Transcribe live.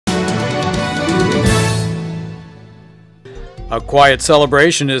A quiet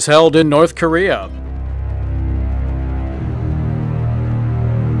celebration is held in North Korea.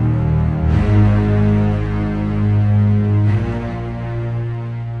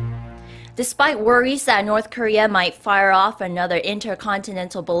 Despite worries that North Korea might fire off another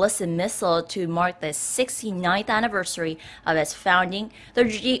intercontinental ballistic missile to mark the 69th anniversary of its founding,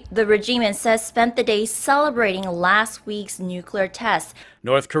 the regime instead spent the day celebrating last week's nuclear test.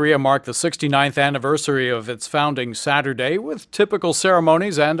 North Korea marked the 69th anniversary of its founding Saturday with typical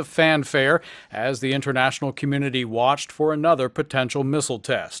ceremonies and a fanfare as the international community watched for another potential missile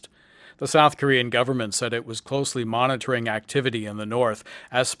test. The South Korean government said it was closely monitoring activity in the north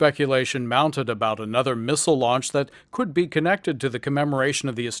as speculation mounted about another missile launch that could be connected to the commemoration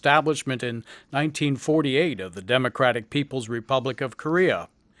of the establishment in 1948 of the Democratic People's Republic of Korea.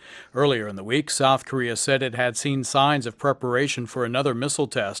 Earlier in the week, South Korea said it had seen signs of preparation for another missile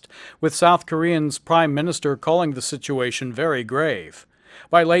test, with South Korea's prime minister calling the situation very grave.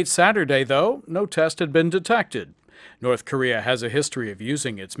 By late Saturday, though, no test had been detected. North Korea has a history of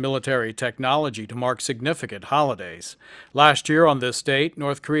using its military technology to mark significant holidays. Last year on this date,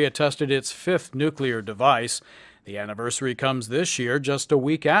 North Korea tested its fifth nuclear device. The anniversary comes this year, just a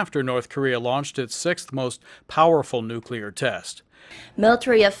week after North Korea launched its sixth most powerful nuclear test.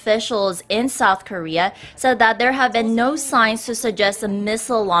 Military officials in South Korea said that there have been no signs to suggest a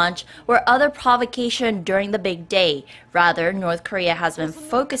missile launch or other provocation during the big day. Rather, North Korea has been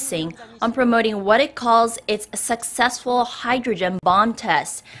focusing on promoting what it calls its successful hydrogen bomb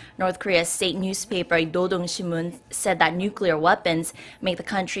test. North Korea's state newspaper Dodong Sinmun said that nuclear weapons make the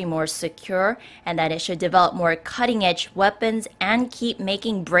country more secure and that it should develop more cutting-edge weapons and keep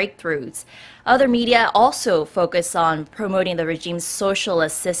making breakthroughs. Other media also focus on promoting the regime's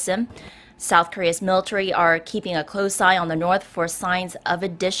socialist system. South Korea's military are keeping a close eye on the north for signs of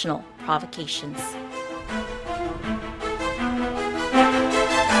additional provocations.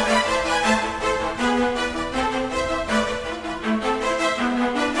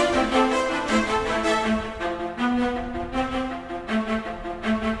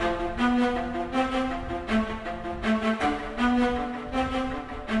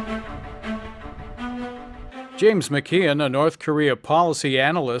 James McKeon, a North Korea policy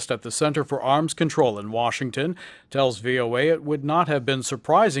analyst at the Center for Arms Control in Washington, tells VOA it would not have been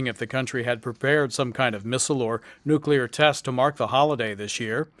surprising if the country had prepared some kind of missile or nuclear test to mark the holiday this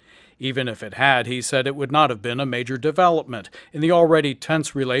year. Even if it had, he said it would not have been a major development in the already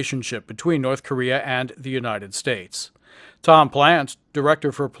tense relationship between North Korea and the United States. Tom Plant,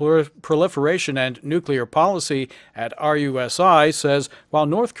 Director for Proliferation and Nuclear Policy at RUSI, says while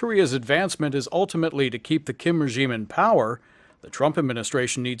North Korea's advancement is ultimately to keep the Kim regime in power, the Trump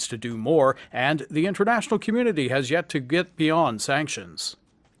administration needs to do more, and the international community has yet to get beyond sanctions.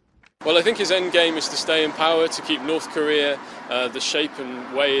 Well, I think his end game is to stay in power, to keep North Korea the shape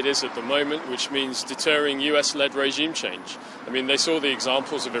and way it is at the moment, which means deterring US-led regime change. I mean, they saw the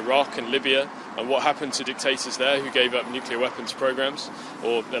examples of Iraq and Libya and what happened to dictators there who gave up nuclear weapons programs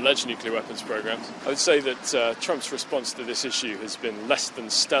or alleged nuclear weapons programs. I would say that Trump's response to this issue has been less than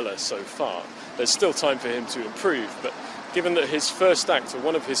stellar so far. There's still time for him to improve, but given that his first act, or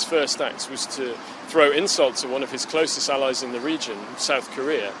one of his first acts, was to throw insults at one of his closest allies in the region, South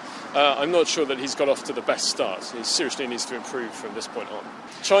Korea, I'm not sure that he's got off to the best start. He seriously needs to improve from this point on.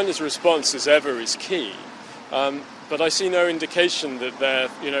 China's response, as ever, is key. But I see no indication that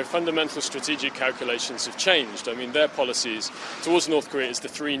their fundamental strategic calculations have changed. I mean, their policies towards North Korea is the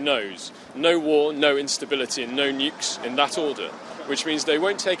three no's. No war, no instability, and no nukes, in that order, which means they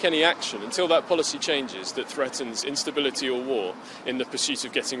won't take any action until that policy changes that threatens instability or war in the pursuit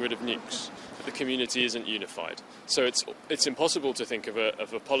of getting rid of nukes. But the community isn't unified. So it's impossible to think of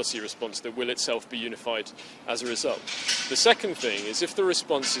a policy response that will itself be unified as a result. The second thing is if the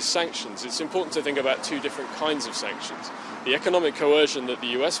response is sanctions, it's important to think about two different kinds of sanctions. The economic coercion that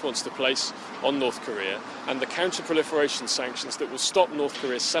the US wants to place on North Korea and the counter-proliferation sanctions that will stop North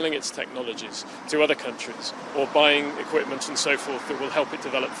Korea selling its technologies to other countries or buying equipment and so forth that will help it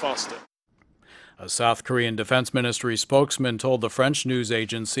develop faster. A South Korean Defense Ministry spokesman told the French news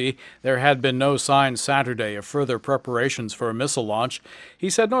agency there had been no signs Saturday of further preparations for a missile launch.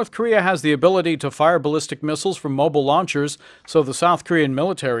 He said North Korea has the ability to fire ballistic missiles from mobile launchers, so the South Korean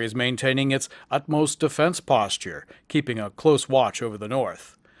military is maintaining its utmost defense posture, keeping a close watch over the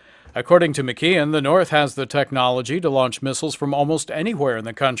north. According to McKeon, the North has the technology to launch missiles from almost anywhere in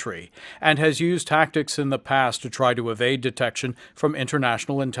the country and has used tactics in the past to try to evade detection from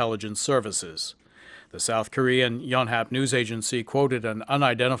international intelligence services. The South Korean Yonhap news agency quoted an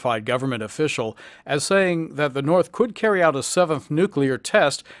unidentified government official as saying that the North could carry out a seventh nuclear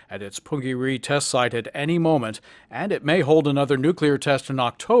test at its Punggye-ri test site at any moment, and it may hold another nuclear test in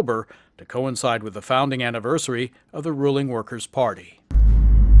October to coincide with the founding anniversary of the ruling Workers' Party.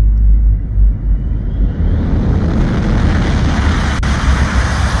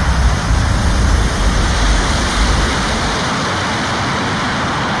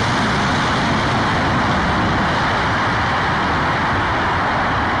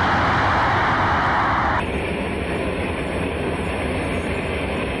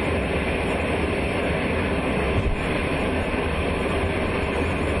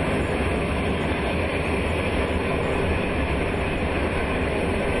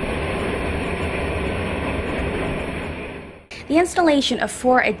 The installation of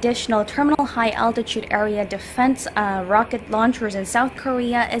 4 additional terminal high-altitude area defense rocket launchers in South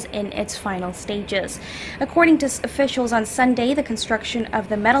Korea is in its final stages. According to officials on Sunday, the construction of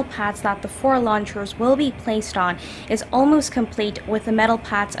the metal pads that the 4 launchers will be placed on is almost complete, with the metal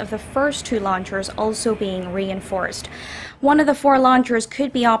pads of the first 2 launchers also being reinforced. One of the 4 launchers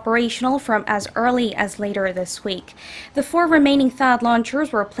could be operational from as early as later this week. The 4 remaining THAAD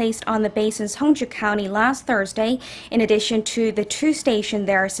launchers were placed on the base in Seongju County last Thursday, in addition to the 2 stationed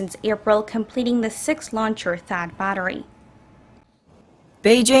there since April, completing the 6-launcher THAAD battery.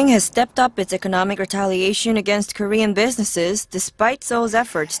 Beijing has stepped up its economic retaliation against Korean businesses despite Seoul's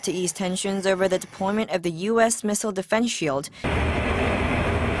efforts to ease tensions over the deployment of the U.S. missile defense shield.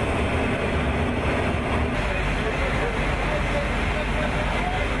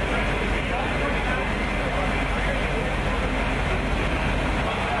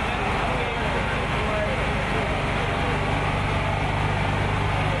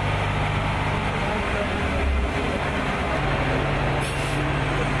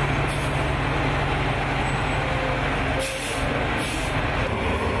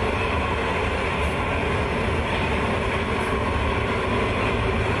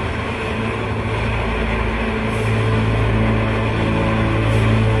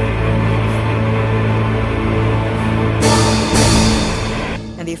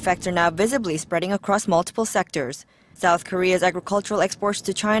 The effects are now visibly spreading across multiple sectors. South Korea's agricultural exports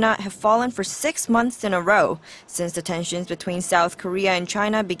to China have fallen for 6 months in a row since the tensions between South Korea and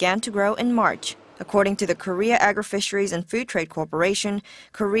China began to grow in March. According to the Korea Agri-Fisheries and Food Trade Corporation,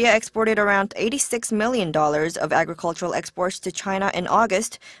 Korea exported around $86 million of agricultural exports to China in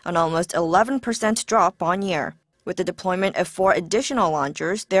August, an almost 11% drop on year. With the deployment of 4 additional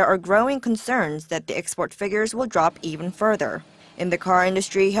launchers, there are growing concerns that the export figures will drop even further. In the car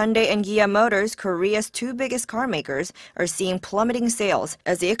industry, Hyundai and Kia Motors, Korea's 2 biggest car makers, are seeing plummeting sales.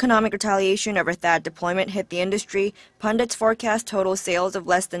 As the economic retaliation over THAAD deployment hit the industry, pundits forecast total sales of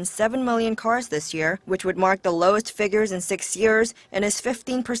less than 7 million cars this year, which would mark the lowest figures in 6 years and is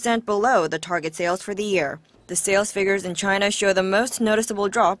 15% below the target sales for the year. The sales figures in China show the most noticeable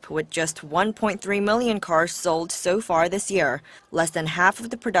drop, with just 1.3 million cars sold so far this year, less than half of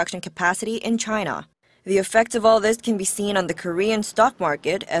the production capacity in China. The effects of all this can be seen on the Korean stock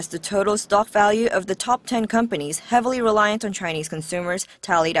market, as the total stock value of the top 10 companies heavily reliant on Chinese consumers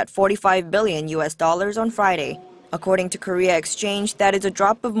tallied at $45 billion on Friday. According to Korea Exchange, that is a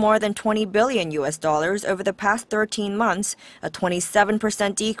drop of more than $20 billion over the past 13 months, a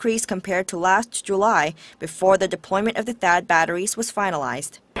 27% decrease compared to last July, before the deployment of the THAAD batteries was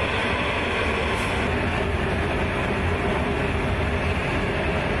finalized.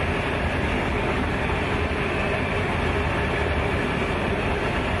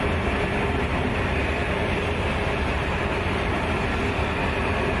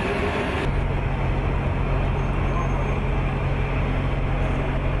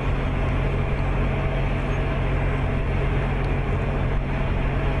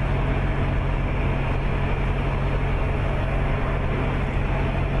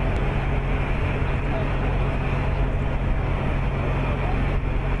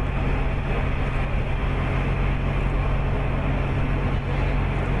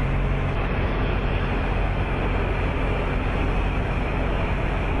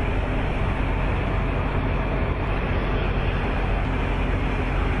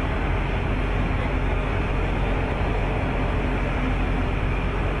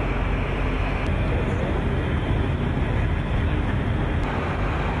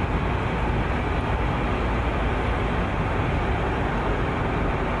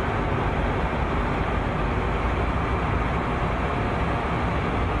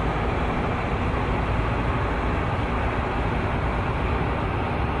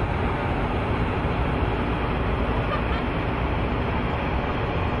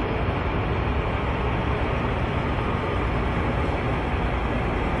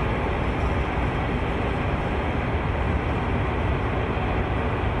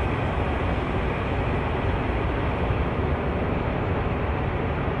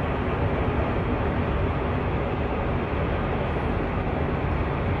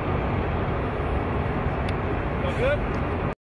 Good.